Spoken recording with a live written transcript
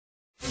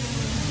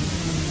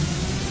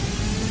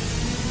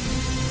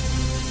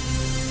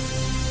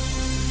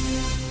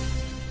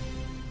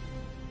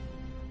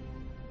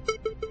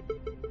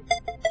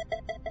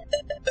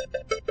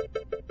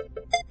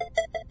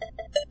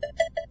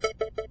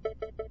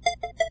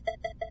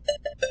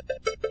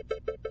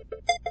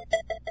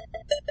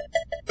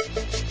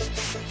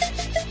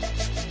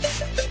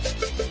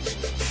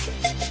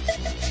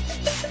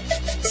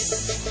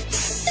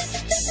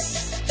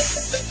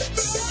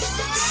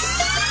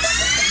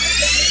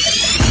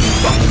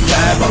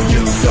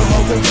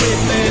FuckSavo&Hypnotik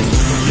witness.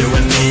 You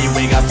and me,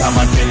 we got some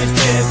unfinished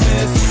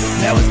business.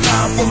 Now it's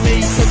time for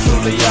me to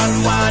truly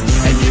unwind.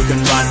 And you can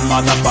run,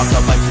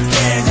 motherfucker, but you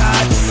can't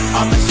hide.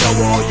 I'ma show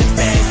all your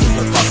fans who's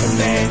the fucking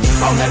man.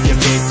 I'll have your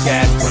bitch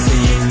ass pussy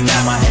eating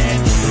out my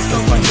hand. This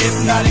goes for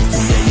hypnotic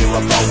too, yeah, you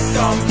are both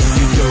scum.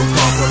 You two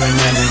conquer an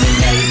enemy,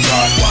 now you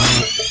start one.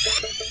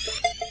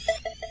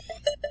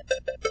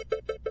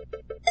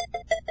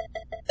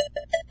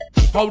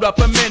 Hold up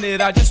a minute,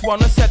 I just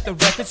wanna set the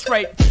record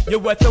straight. You're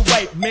worth the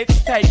wait,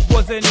 mixtape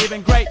wasn't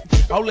even great.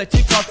 I'll let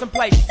you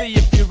contemplate, see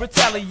if you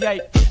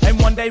retaliate. And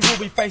one day we'll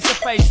be face to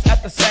face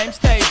at the same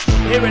stage.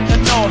 Here in the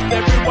north,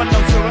 everyone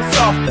knows you're a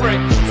soft brick.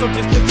 So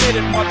just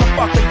admit it,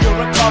 motherfucker, you're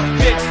a cock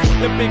bitch.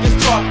 The biggest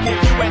drop kick,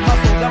 you ain't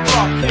hustled a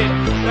rock kid.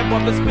 Don't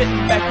bother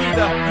spitting back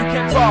either, you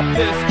can't top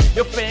this.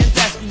 Your fans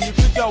asking you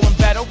to go and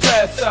battle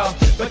Cursor,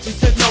 but you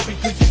said no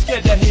because you're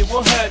scared that he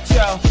will hurt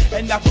you.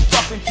 And I could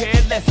fucking care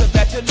less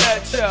about your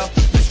nurture.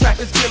 This track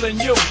is killing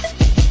you.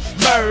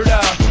 Murder.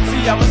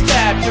 See, I'ma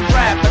stab your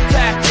rap,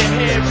 attack your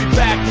hairy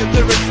back. Your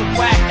lyrics are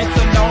whack, it's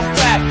a known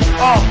fact.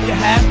 Oh, you're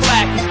half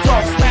black, you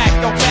talk smack.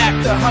 Go back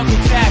to Hungry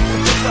Jacks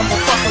and put some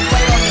motherfucking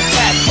weight on your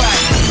fat crack.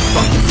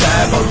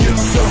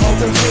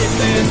 FuckSavo&Hypnotik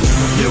witness.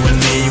 You and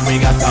me, we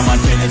got some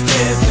unfinished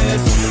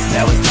business.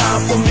 Now it's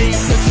time for me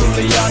to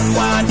truly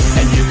unwind.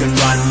 And you can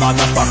run,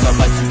 motherfucker,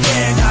 but you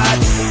can't hide.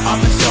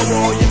 I'ma show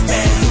all your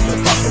fans who's the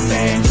fucking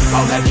man.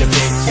 I'll have your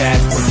bitch ass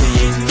pussy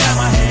eating out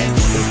my hand.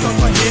 This goes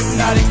for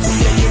hypnotic too,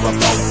 yeah, you are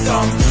both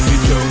scum. You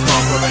two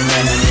conquer an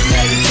enemy,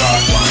 now you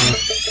start one.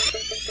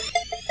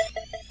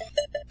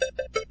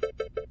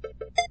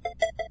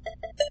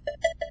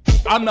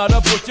 I'm not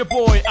a butcher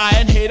boy, I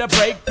ain't here to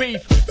break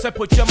beef. So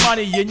put your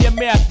money in your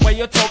mouth where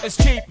your talk is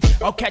cheap.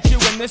 I'll catch you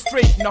in the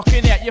street,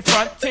 knocking out your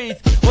front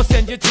teeth. Or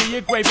send you to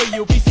your grave where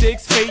you'll be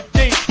 6 feet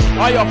deep.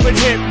 I offered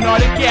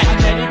Hypnotik, yeah, and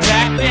then he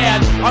backed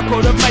down. I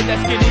could've made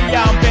that skinny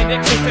young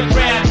bandit kiss the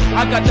ground.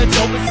 I got the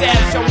dopest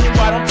sound, showing you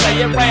I don't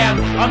play around.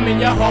 I'm in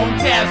your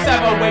hometown,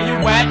 Savo, where you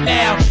at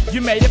now?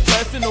 You made it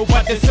personal,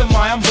 but this is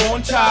my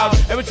unborn child.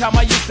 Every time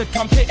I used to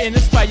come to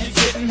Innisfail, you're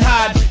sitting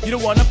hard. You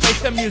don't wanna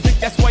face the music,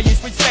 that's why you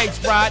switch stage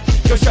right.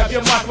 Go shove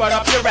your mic right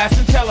up your ass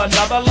and tell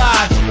another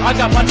lie. I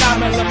got my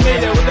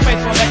 9mm with the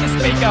baseball at your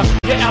speaker.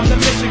 Yeah, I'm the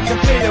mission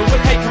completer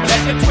with hate coming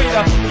at your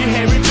tweeter. You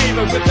hairy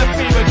beaver with the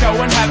fever, go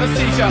and have a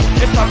seizure.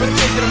 It's my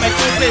procedure to make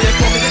you bleed it,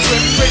 call me the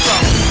Grim Reaper.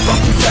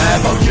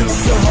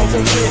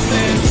 FuckSavo&Hypnotik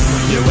witness.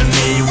 You and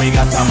me, we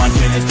got some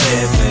unfinished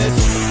business.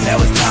 Now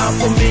it's time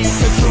for me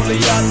to truly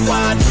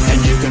unwind.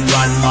 And you can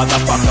run,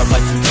 motherfucker,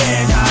 but you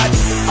can't hide.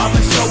 I'ma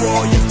show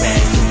all your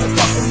fans who's the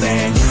fucking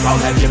man. I'll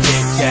have your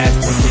bitch ass